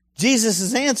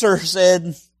 Jesus' answer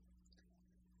said,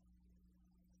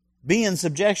 be in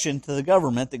subjection to the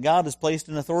government that God has placed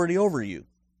in authority over you.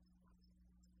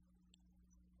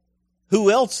 Who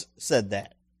else said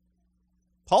that?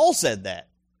 Paul said that.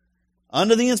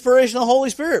 Under the inspiration of the Holy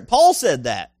Spirit, Paul said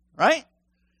that, right?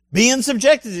 Being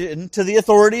subjected to the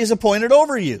authorities appointed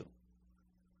over you.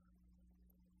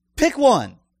 Pick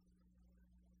one.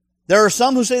 There are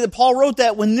some who say that Paul wrote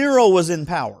that when Nero was in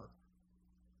power.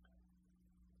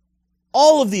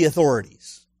 All of the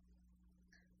authorities.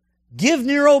 Give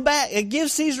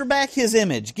Caesar back his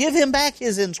image. Give him back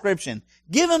his inscription.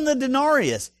 Give him the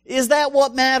denarius. Is that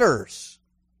what matters?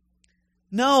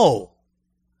 No.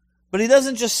 But he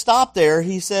doesn't just stop there.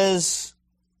 He says,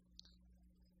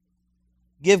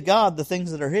 give God the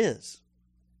things that are his.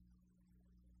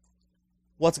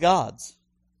 What's God's?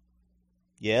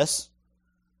 Yes.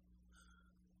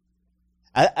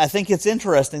 I think it's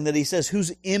interesting that he says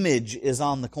whose image is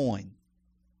on the coin.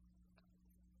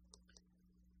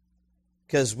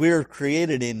 Because we're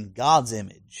created in God's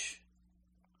image.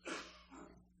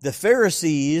 The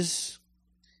Pharisees,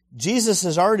 Jesus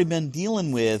has already been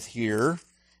dealing with here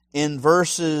in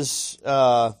verses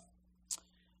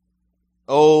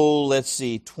let's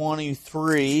see,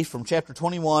 23, from chapter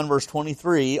 21, verse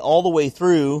 23, all the way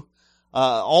through,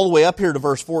 all the way up here to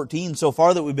verse 14 so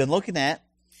far that we've been looking at,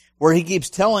 where he keeps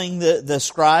telling the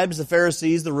scribes, the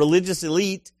Pharisees, the religious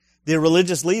elite, the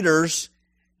religious leaders,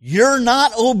 you're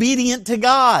not obedient to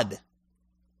God.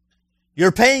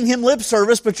 You're paying Him lip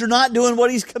service, but you're not doing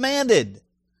what He's commanded.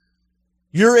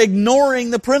 You're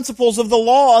ignoring the principles of the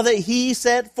law that He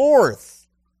set forth.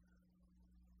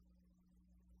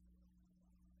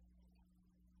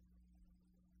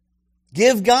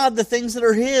 Give God the things that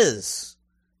are His.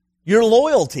 Your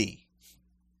loyalty.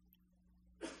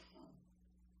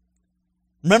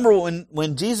 Remember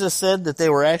when Jesus said that they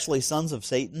were actually sons of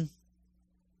Satan?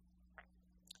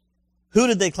 Who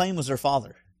did they claim was their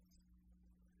father?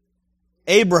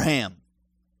 Abraham.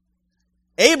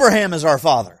 Abraham is our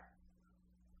father.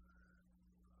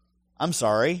 I'm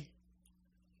sorry.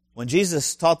 When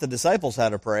Jesus taught the disciples how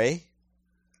to pray,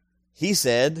 He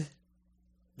said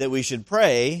that we should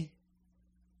pray,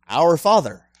 Our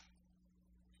Father,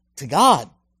 to God.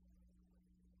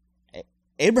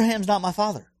 Abraham's not my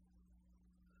father.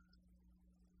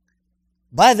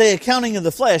 By the accounting of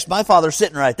the flesh, my father's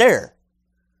sitting right there.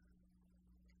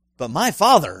 But my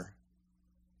father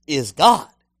is God.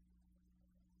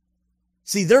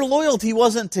 See, their loyalty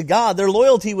wasn't to God. Their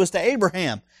loyalty was to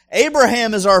Abraham.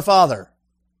 Abraham is our father.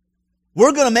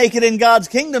 We're going to make it in God's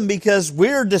kingdom because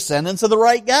we're descendants of the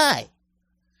right guy.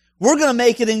 We're going to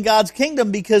make it in God's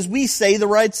kingdom because we say the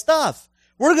right stuff.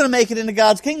 We're going to make it into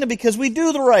God's kingdom because we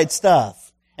do the right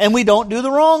stuff. And we don't do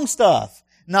the wrong stuff.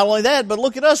 Not only that, but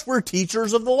look at us, we're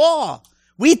teachers of the law.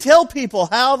 We tell people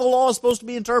how the law is supposed to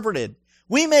be interpreted.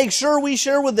 We make sure we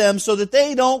share with them so that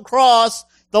they don't cross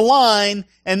the line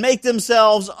and make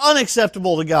themselves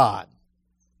unacceptable to God.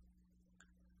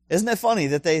 Isn't it funny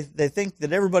that they think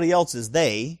that everybody else is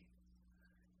they,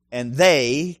 and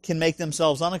they can make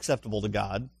themselves unacceptable to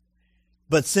God?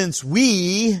 But since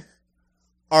we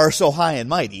are so high and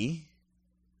mighty,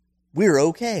 we're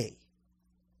okay.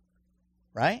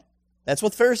 Right? That's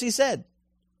what the Pharisees said.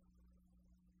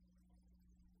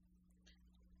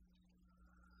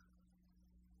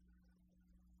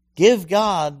 Give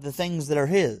God the things that are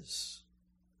His.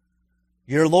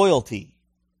 Your loyalty.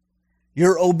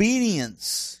 Your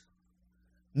obedience.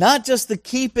 Not just the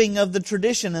keeping of the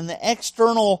tradition and the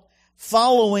external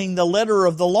following the letter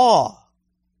of the law.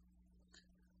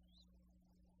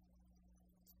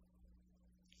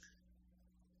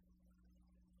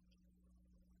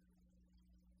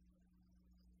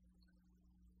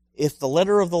 If the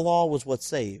letter of the law was what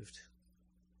saved,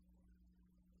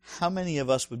 how many of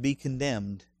us would be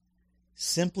condemned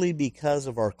simply because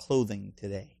of our clothing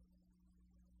today?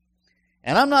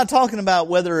 And I'm not talking about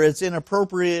whether it's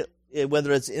inappropriate,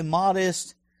 whether it's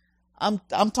immodest. I'm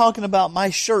talking about my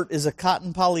shirt is a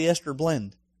cotton polyester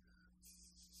blend.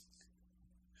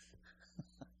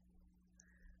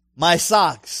 My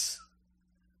socks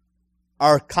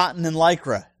are cotton and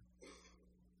lycra.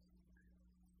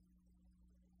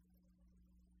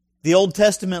 The Old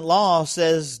Testament law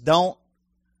says don't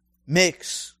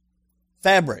mix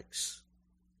fabrics.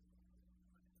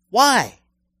 Why?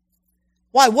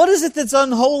 Why? What is it that's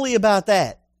unholy about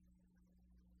that?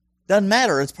 Doesn't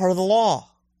matter. It's part of the law.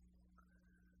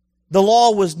 The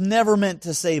law was never meant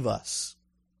to save us.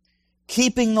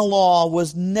 Keeping the law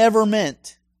was never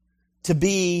meant to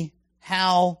be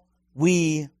how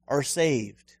we are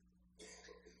saved.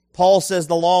 Paul says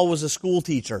the law was a school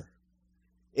teacher.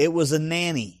 It was a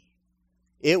nanny.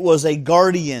 It was a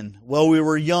guardian while we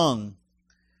were young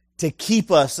to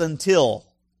keep us until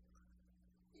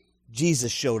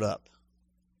Jesus showed up.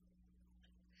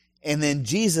 And then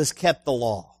Jesus kept the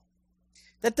law.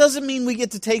 That doesn't mean we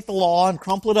get to take the law and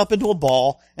crumple it up into a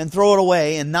ball and throw it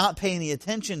away and not pay any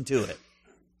attention to it.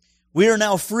 We are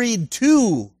now freed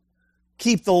to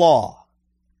keep the law.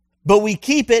 But we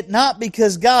keep it not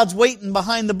because God's waiting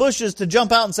behind the bushes to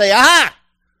jump out and say, aha!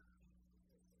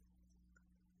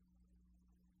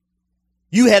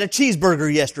 You had a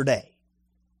cheeseburger yesterday.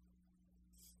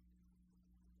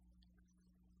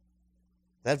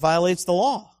 That violates the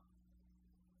law.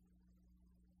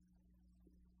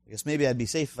 I guess maybe I'd be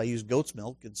safe if I used goat's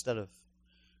milk instead of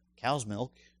cow's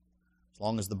milk, as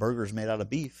long as the burger's made out of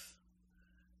beef.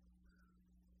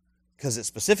 Because it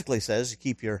specifically says you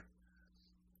keep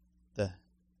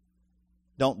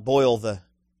don't boil the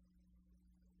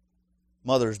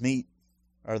mother's meat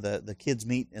or the kid's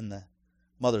meat in the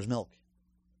mother's milk.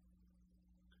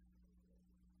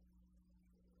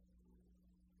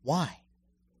 Why?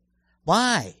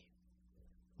 Why?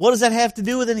 What does that have to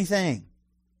do with anything?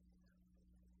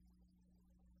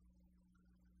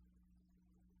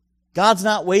 God's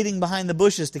not waiting behind the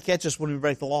bushes to catch us when we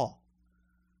break the law.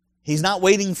 He's not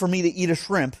waiting for me to eat a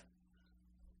shrimp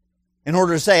in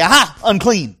order to say, aha,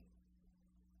 unclean.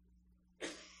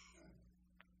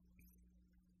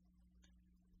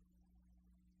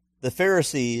 The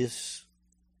Pharisees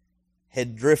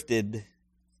had drifted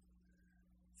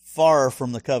far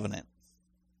from the covenant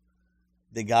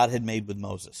that God had made with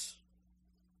Moses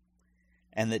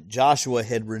and that Joshua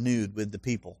had renewed with the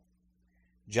people.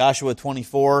 Joshua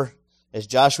 24, as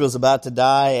Joshua's about to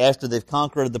die after they've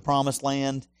conquered the promised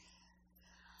land,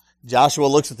 Joshua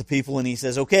looks at the people and he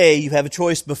says, okay, you have a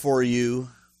choice before you.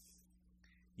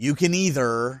 You can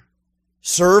either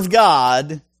serve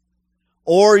God,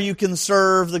 or you can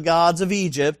serve the gods of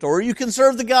Egypt, or you can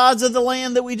serve the gods of the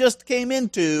land that we just came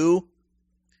into,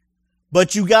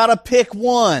 but you gotta pick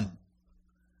one,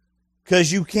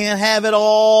 because you can't have it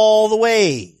all the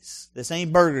ways. This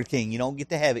ain't Burger King. You don't get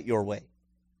to have it your way.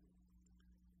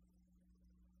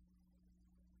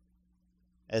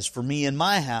 As for me and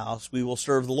my house, we will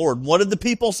serve the Lord. What did the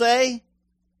people say?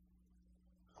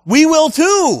 We will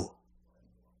too.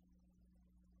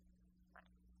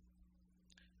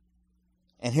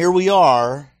 And here we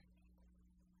are,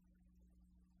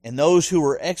 and those who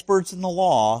were experts in the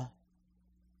law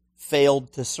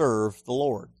failed to serve the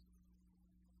Lord.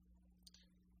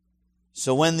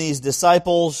 So when these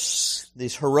disciples,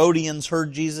 these Herodians,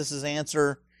 heard Jesus'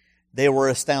 answer, they were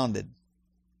astounded.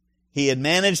 He had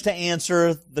managed to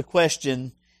answer the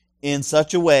question in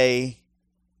such a way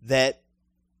that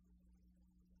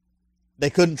they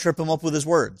couldn't trip him up with his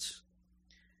words.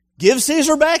 Give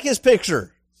Caesar back his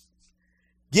picture.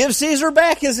 Give Caesar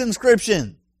back his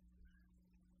inscription.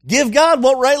 Give God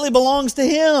what rightly belongs to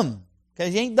him.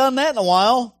 Because you ain't done that in a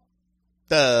while.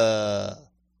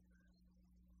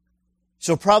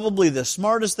 So probably the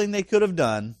smartest thing they could have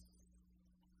done,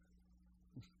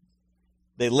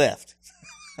 they left.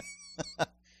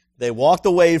 They walked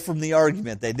away from the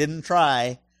argument. They didn't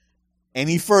try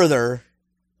any further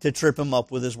to trip him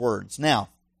up with his words. Now,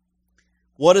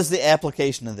 what is the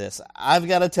application of this? I've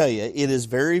got to tell you, it is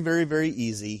very, very, very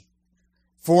easy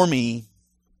for me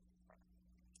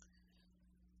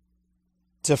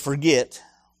to forget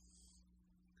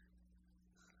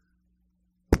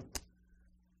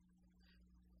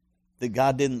that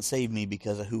God didn't save me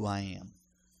because of who I am.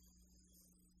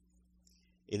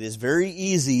 It is very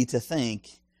easy to think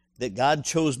that God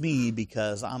chose me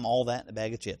because I'm all that in a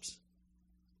bag of chips.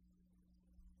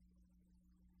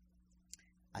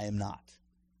 I am not.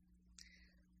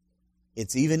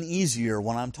 It's even easier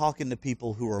when I'm talking to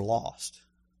people who are lost.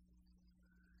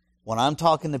 When I'm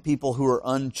talking to people who are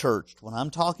unchurched. When I'm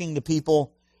talking to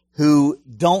people who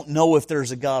don't know if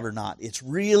there's a God or not. It's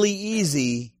really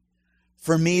easy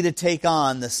for me to take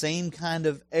on the same kind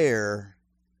of air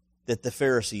that the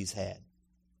Pharisees had.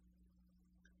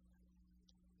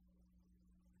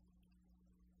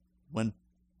 When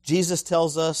Jesus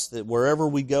tells us that wherever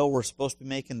we go, we're supposed to be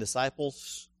making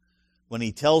disciples, when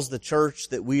He tells the church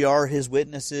that we are His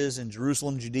witnesses in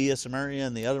Jerusalem, Judea, Samaria,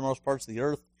 and the othermost parts of the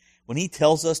earth, when He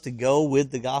tells us to go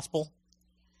with the gospel,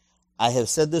 I have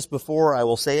said this before, I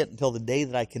will say it until the day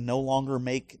that I can no longer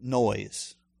make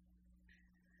noise.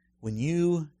 When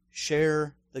you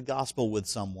share the gospel with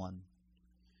someone,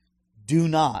 do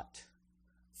not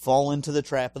fall into the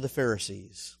trap of the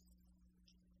Pharisees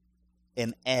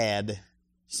and add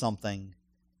something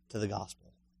to the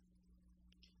gospel.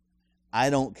 I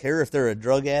don't care if they're a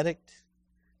drug addict.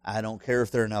 I don't care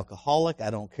if they're an alcoholic. I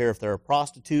don't care if they're a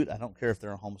prostitute. I don't care if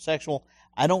they're a homosexual.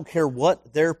 I don't care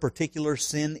what their particular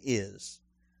sin is.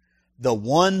 The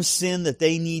one sin that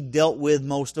they need dealt with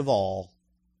most of all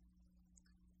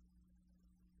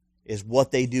is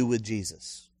what they do with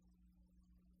Jesus.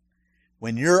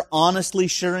 When you're honestly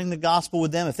sharing the gospel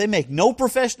with them, if they make no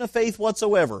profession of faith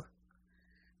whatsoever,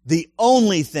 the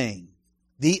only thing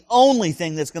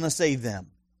that's going to save them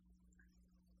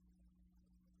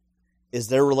is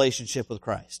their relationship with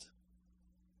Christ.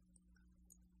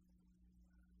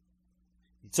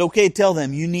 It's okay to tell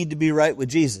them you need to be right with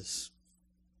Jesus.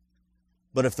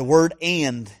 But if the word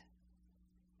 "and"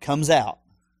 comes out,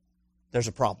 there's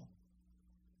a problem.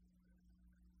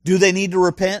 Do they need to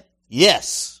repent?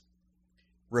 Yes.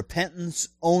 Repentance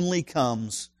only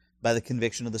comes by the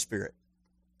conviction of the Spirit,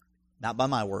 not by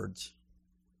my words.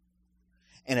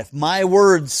 And if my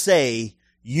words say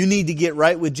you need to get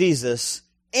right with Jesus,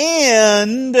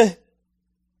 and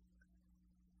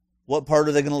what part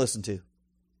are they going to listen to?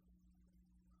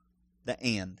 The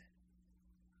 "and."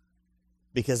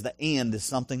 Because the "and" is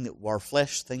something that our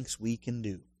flesh thinks we can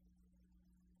do.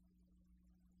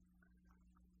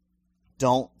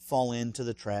 Don't fall into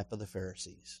the trap of the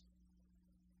Pharisees.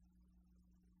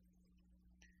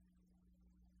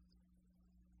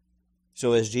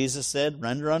 So as Jesus said,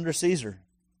 render unto Caesar.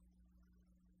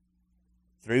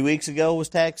 3 weeks ago was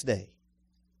tax day.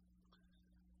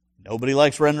 Nobody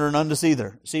likes rendering unto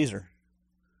Caesar.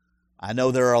 I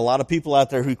know there are a lot of people out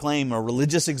there who claim a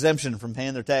religious exemption from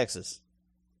paying their taxes.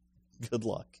 Good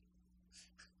luck.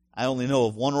 I only know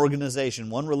of one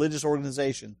organization, one religious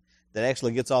organization, that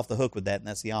actually gets off the hook with that, and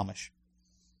that's the Amish.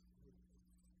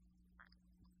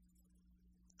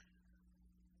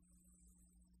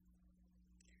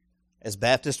 As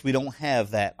Baptists, we don't have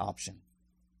that option.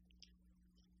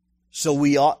 So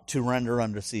we ought to render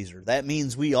unto Caesar. That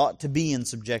means we ought to be in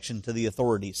subjection to the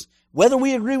authorities, whether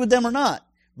we agree with them or not,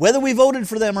 whether we voted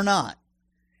for them or not,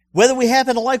 whether we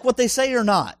happen to like what they say or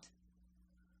not.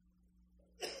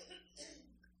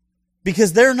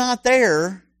 Because they're not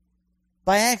there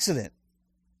by accident.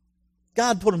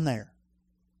 God put them there.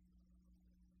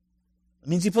 It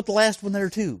means He put the last one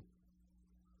there too.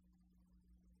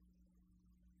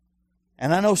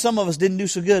 And I know some of us didn't do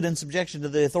so good in subjection to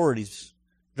the authorities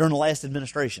during the last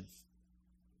administration.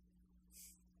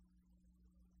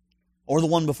 Or the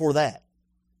one before that.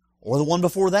 Or the one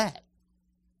before that.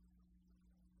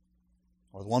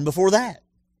 Or the one before that.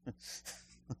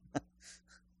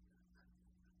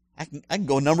 I can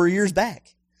go a number of years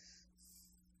back.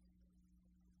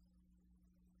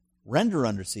 Render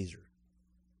unto Caesar,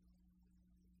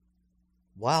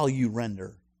 while you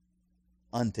render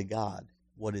unto God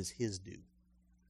what is His due.